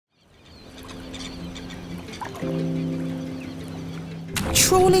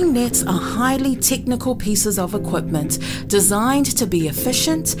Trawling nets are highly technical pieces of equipment designed to be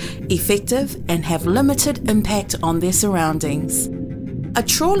efficient, effective, and have limited impact on their surroundings. A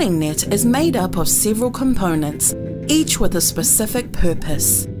trawling net is made up of several components, each with a specific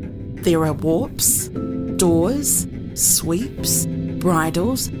purpose. There are warps, doors, sweeps,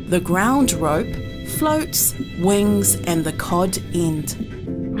 bridles, the ground rope, floats, wings, and the cod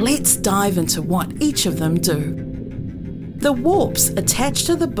end. Let's dive into what each of them do. The warps attach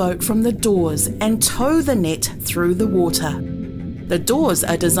to the boat from the doors and tow the net through the water. The doors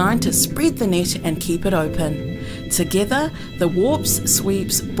are designed to spread the net and keep it open. Together, the warps,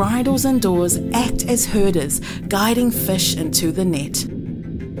 sweeps, bridles and doors act as herders, guiding fish into the net.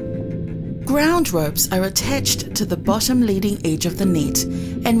 Ground ropes are attached to the bottom leading edge of the net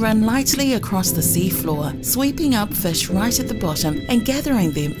and run lightly across the seafloor, sweeping up fish right at the bottom and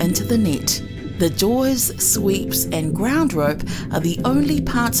gathering them into the net. The doors, sweeps and ground rope are the only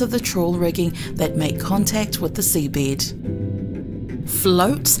parts of the trawl rigging that make contact with the seabed.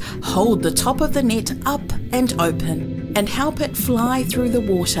 Floats hold the top of the net up and open and help it fly through the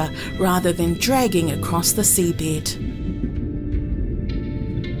water rather than dragging across the seabed.